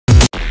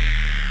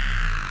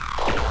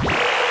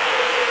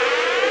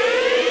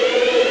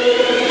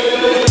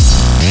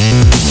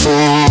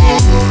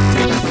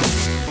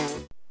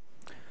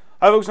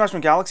Hi folks, Max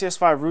from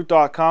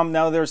GalaxyS5Root.com.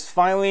 Now there's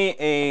finally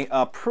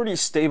a pretty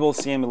stable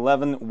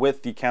CM11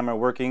 with the camera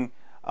working.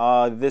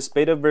 This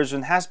beta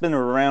version has been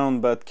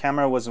around, but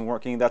camera wasn't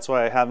working. That's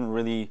why I haven't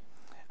really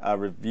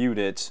reviewed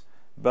it.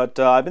 But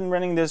I've been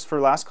running this for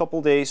the last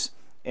couple days,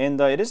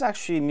 and it is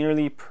actually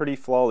nearly pretty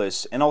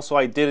flawless. And also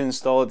I did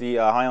install the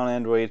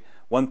HighOnAndroid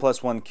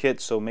OnePlus One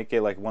kit, so make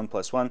it like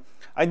OnePlus One.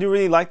 I do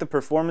really like the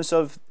performance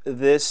of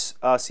this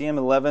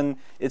CM11.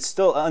 It's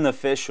still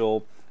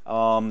unofficial.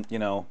 You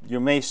know, you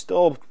may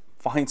still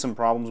find some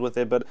problems with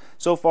it, but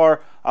so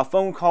far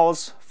phone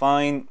calls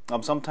fine.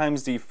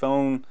 Sometimes the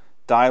phone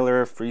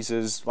dialer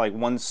freezes like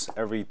once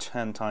every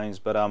 10 times,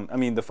 but I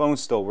mean the phone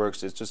still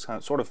works. It just kind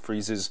of sort of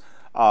freezes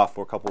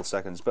for a couple of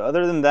seconds, but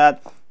other than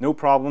that, no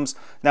problems.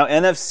 Now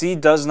NFC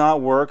does not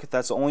work.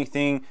 That's the only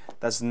thing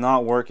that's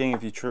not working.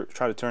 If you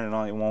try to turn it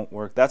on, it won't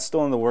work. That's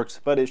still in the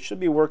works, but it should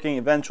be working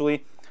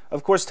eventually.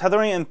 Of course,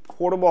 tethering and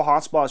portable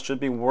hotspots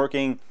should be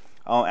working,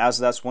 as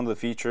that's one of the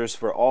features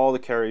for all the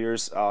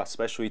carriers,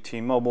 especially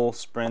T-Mobile,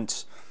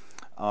 Sprint,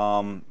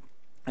 and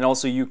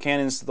also you can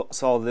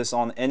install this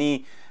on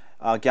any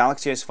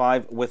Galaxy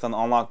S5 with an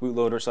unlocked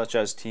bootloader such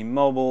as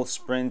T-Mobile,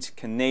 Sprint,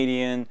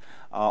 Canadian,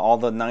 all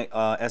the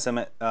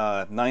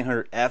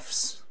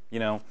SM900Fs, you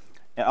know.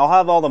 And I'll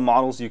have all the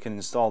models you can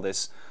install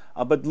this.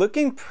 But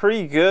looking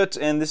pretty good,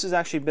 and this has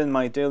actually been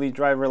my daily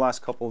driver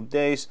last couple of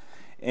days,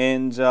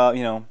 and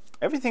you know,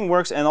 everything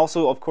works, and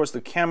also of course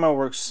the camera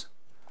works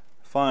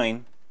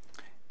fine.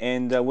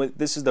 And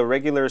this is the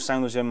regular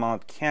Cyanogen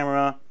mount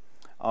camera.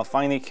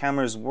 Finally,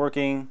 camera is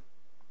working.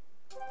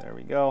 There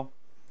we go.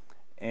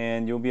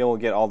 And you'll be able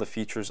to get all the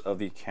features of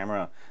the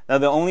camera. Now,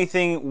 the only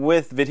thing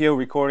with video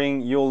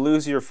recording, you'll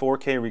lose your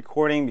 4K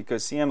recording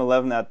because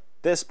CM11 at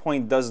this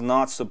point does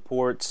not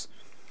support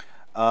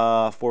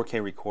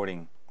 4K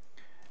recording.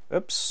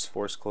 Oops,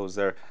 force close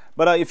there.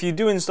 But if you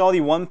do install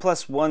the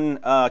OnePlus One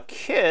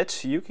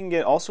kit, you can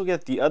also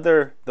get the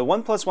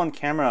OnePlus One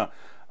camera.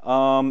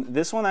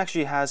 This one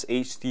actually has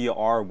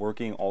HDR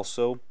working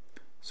also,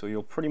 so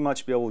you'll pretty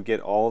much be able to get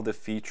all of the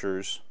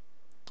features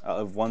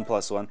of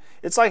OnePlus One.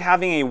 It's like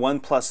having a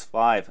OnePlus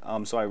 5,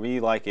 so I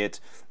really like it.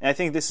 And I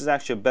think this is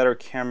actually a better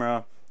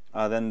camera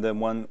than the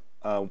one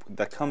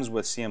that comes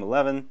with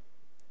CM11.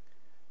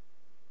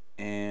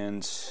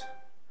 And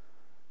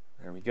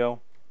there we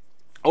go.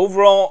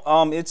 Overall,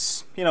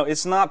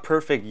 it's not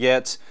perfect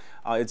yet.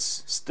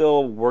 It's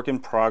still work in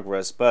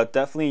progress, but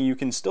definitely you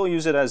can still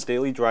use it as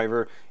daily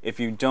driver if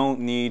you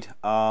don't need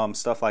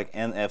stuff like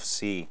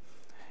NFC.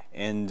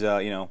 And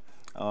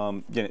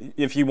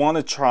if you want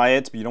to try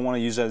it, but you don't want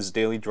to use it as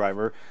daily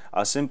driver,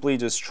 simply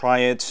just try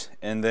it,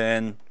 and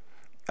then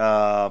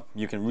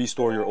you can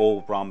restore your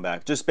old ROM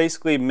back. Just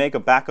basically make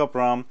a backup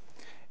ROM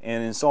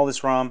and install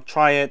this ROM,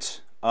 try it,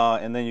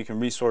 and then you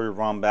can restore your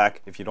ROM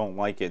back if you don't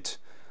like it.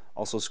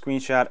 Also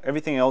screenshot.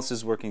 Everything else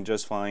is working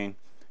just fine.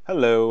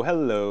 Hello,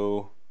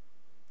 hello.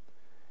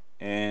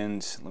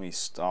 And let me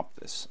stop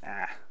this.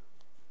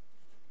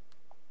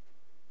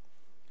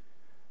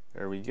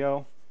 There we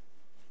go.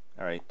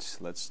 All right,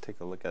 let's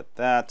take a look at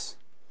that.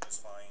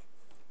 Just fine.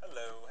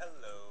 Hello,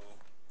 hello.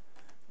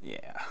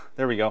 Yeah,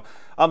 there we go.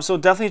 So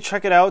definitely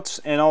check it out,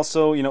 and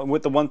also, you know,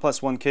 with the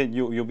OnePlus One kit,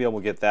 you'll be able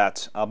to get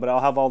that. But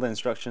I'll have all the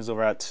instructions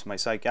over at my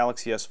site,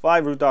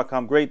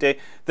 GalaxyS5Root.com. Great day.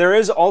 There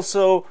is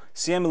also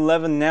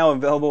CM11 now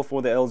available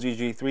for the LG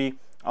G3.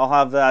 I'll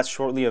have that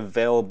shortly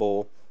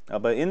available.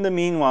 But in the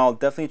meanwhile,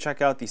 definitely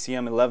check out the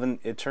CM11.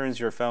 It turns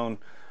your phone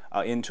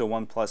into a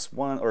OnePlus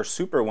One or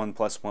Super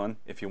OnePlus One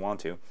if you want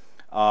to.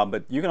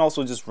 But you can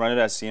also just run it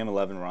as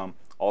CM11 ROM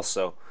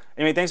also.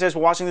 Anyway, thanks guys for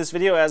watching this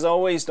video. As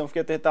always, don't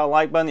forget to hit that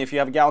like button. If you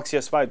have a Galaxy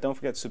S5, don't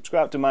forget to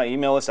subscribe to my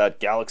email list at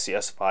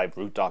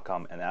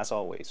GalaxyS5Root.com. And as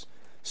always,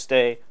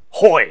 stay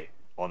hoi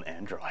on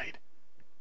Android.